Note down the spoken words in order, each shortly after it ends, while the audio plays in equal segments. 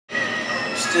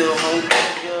still hungry,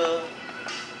 nigga.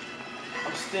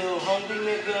 I'm still hungry,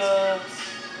 nigga.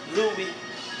 Dlouie,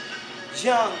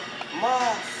 Young,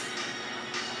 Moth.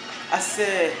 I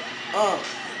said,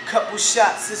 couple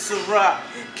shots, it's a rock.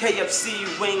 KFC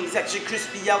wings, extra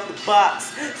crispy out the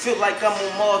box. Feel like I'm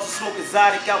on Mars, smoke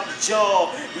exotic out the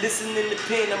jar. Listening to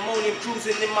Pandemonium,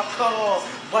 cruising in my car.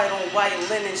 White on white,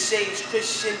 linen shades,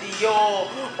 Christian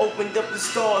Dior. Opened up the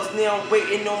stars, now I'm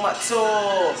waiting on my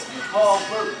tour. Hard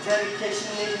work, dedication,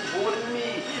 they rewarded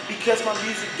me. Because my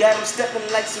music got them stepping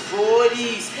like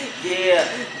sororities. Yeah,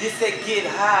 this that get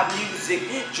high music.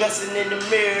 Dressing in the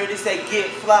mirror, this that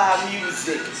get fly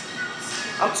music.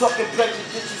 I'm talking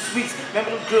presidential sweets.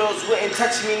 Remember them girls wouldn't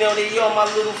touch me, now they all my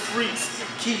little freaks.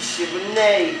 Keisha,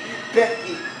 Renee,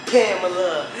 Becky,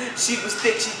 Pamela. She was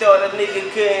thick, she thought a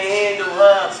nigga couldn't handle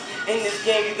her. In this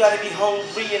game, you gotta be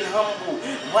hungry and humble.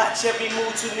 Watch every move,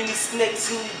 too many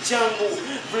snakes in the jungle.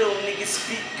 Real niggas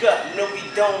speak up, no we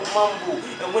don't mumble.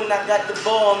 And when I got the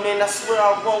ball, man, I swear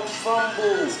I won't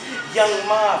fumble. Young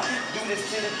Mob, do this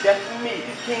to the death of me.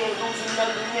 Can't lose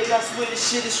another nigga, I swear this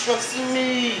shit is trusting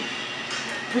me.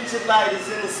 Put your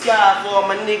lighters in the sky for all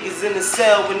my niggas in the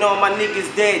cell when all my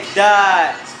niggas dead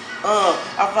died.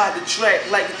 I ride the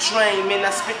track like a train, man,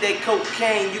 I spit that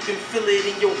cocaine, you can feel it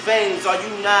in your veins, are you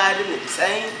not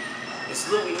entertained?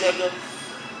 It's Dlouie, nigga,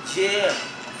 yeah,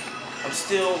 I'm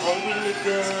still hungry,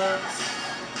 nigga,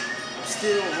 I'm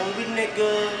still hungry,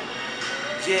 nigga,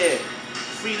 yeah,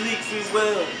 free league, free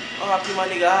will, RIP my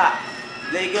nigga Hot,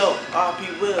 let go,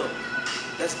 RIP Will,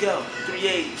 let's go,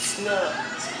 3-8,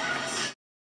 snub.